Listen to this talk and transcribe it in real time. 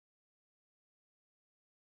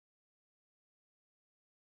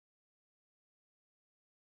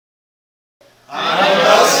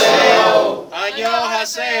안녕하세요.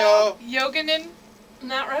 안녕하세요. Yoganin,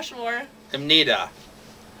 Mount Rushmore. Amnida.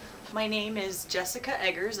 My name is Jessica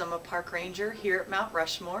Eggers. I'm a park ranger here at Mount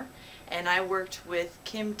Rushmore, and I worked with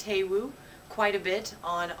Kim Tae-woo quite a bit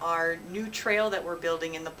on our new trail that we're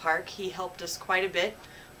building in the park. He helped us quite a bit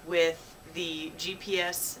with the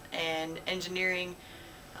GPS and engineering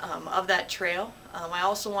of that trail. I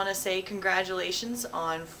also want to say congratulations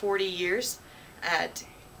on 40 years at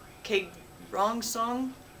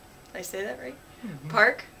계룡산, did I say that right?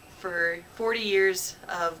 Park, for 40 years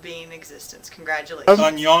of being in existence. Congratulations.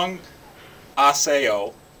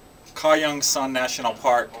 안녕하세요. GyeRyongSan National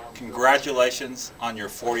Park. Congratulations on your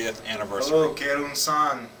 40th anniversary. Hello,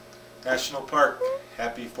 계룡산 National Park.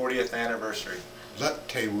 Happy 40th anniversary. Let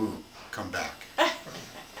Tae-woo come back.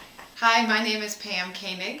 Hi, my name is Pam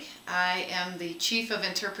Koenig. I am the Chief of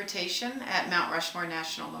Interpretation at Mount Rushmore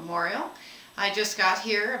National Memorial. I just got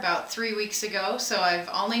here about 3 weeks ago, so I've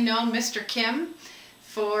only known Mr. Kim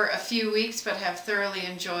for a few weeks, but have thoroughly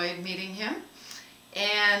enjoyed meeting him.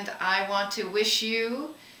 And I want to wish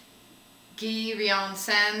you,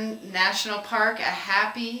 GyeRyongSan National Park, a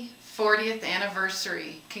happy 40th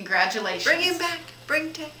anniversary. Congratulations. Bring him back.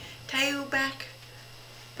 Bring Tae-woo back.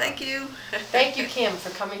 Thank you. Thank you, Kim, for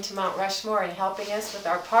coming to Mount Rushmore and helping us with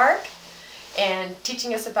our park and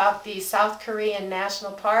teaching us about the South Korean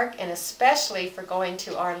National Park, and especially for going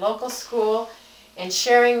to our local school and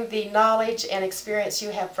sharing the knowledge and experience you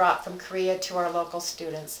have brought from Korea to our local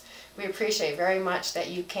students. We appreciate very much that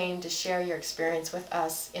you came to share your experience with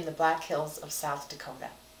us in the Black Hills of South Dakota.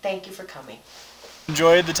 Thank you for coming.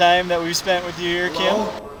 Enjoyed the time that we've spent with you here, Kim.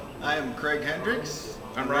 Hello, I am Craig Hendricks.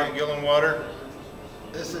 I'm Ryan Gillenwater.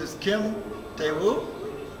 This is Kim Tae-woo.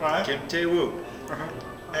 Right. Kim Tae-woo.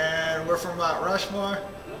 And we're from Mount Rushmore,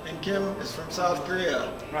 and Kim is from South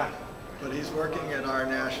Korea. Right. But he's working at our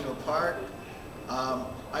national park.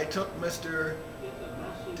 I took Mr.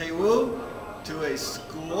 Tae-woo to a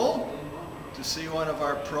school to see one of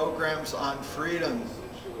our programs on freedom.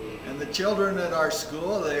 And the children at our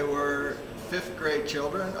school, they were 5th grade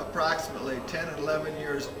children, approximately 10 and 11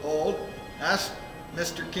 years old, asked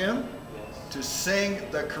Mr. Kim to sing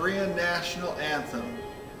the Korean national anthem.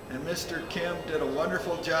 And Mr. Kim did a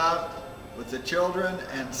wonderful job with the children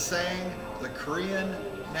and sang the Korean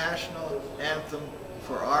national anthem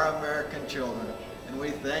for our American children. And we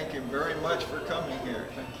thank him very much for coming here.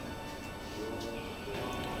 Thank you.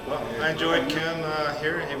 Well, I enjoyed Kim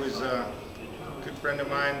here. He was a good friend of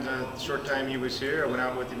mine the short time he was here. I went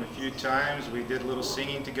out with him a few times. We did a little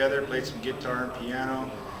singing together, played some guitar and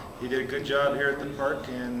piano. He did a good job here at the park,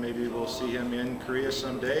 and maybe we'll see him in Korea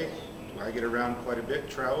someday. I get around quite a bit,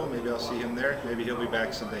 travel. Maybe I'll see him there. Maybe he'll be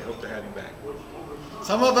back someday. Hope to have him back.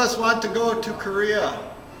 Some of us want to go to Korea.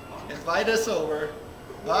 Invite us over.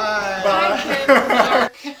 Bye.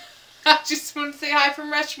 Bye. I just want to say hi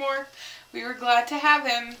from Rushmore. We were glad to have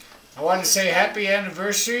him. I want to say happy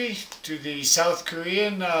anniversary to the South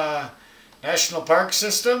Korean National Park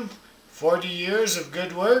System. 40 years of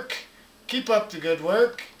good work. Keep up the good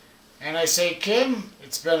work. And I say, Kim,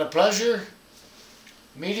 it's been a pleasure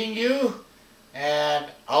meeting you, and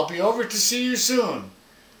I'll be over to see you soon.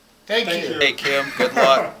 Thank you. Hey Kim, good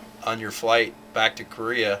luck on your flight back to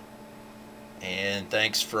Korea, and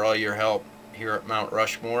thanks for all your help here at Mount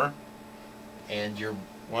Rushmore and your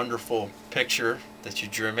wonderful picture that you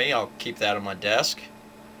drew me. I'll keep that on my desk,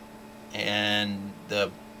 and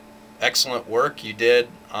the excellent work you did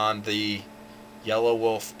on the Yellow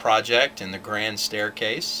Wolf project and the Grand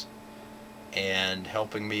Staircase, and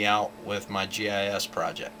helping me out with my GIS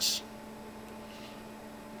projects.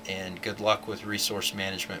 And good luck with resource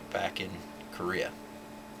management back in Korea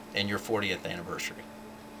and your 40th anniversary.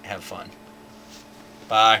 Have fun.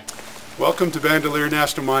 Bye. Welcome to Bandelier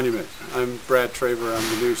National Monument. I'm Brad Travor. I'm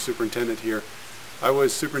the new superintendent here. I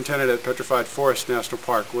was superintendent at Petrified Forest National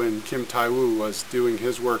Park when Kim Tae-woo was doing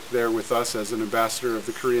his work there with us as an ambassador of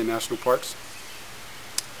the Korean National Parks.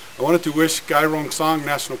 I wanted to wish GyeRyongSan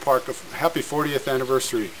National Park a happy 40th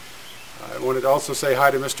anniversary. I wanted to also say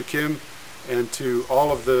hi to Mr. Kim and to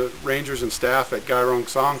all of the rangers and staff at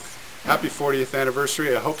GyeRyongSan. Happy 40th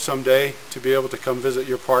anniversary. I hope someday to be able to come visit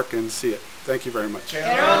your park and see it. Thank you very much.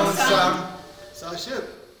 계룡산 사십.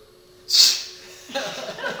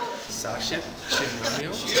 사십?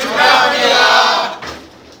 16명?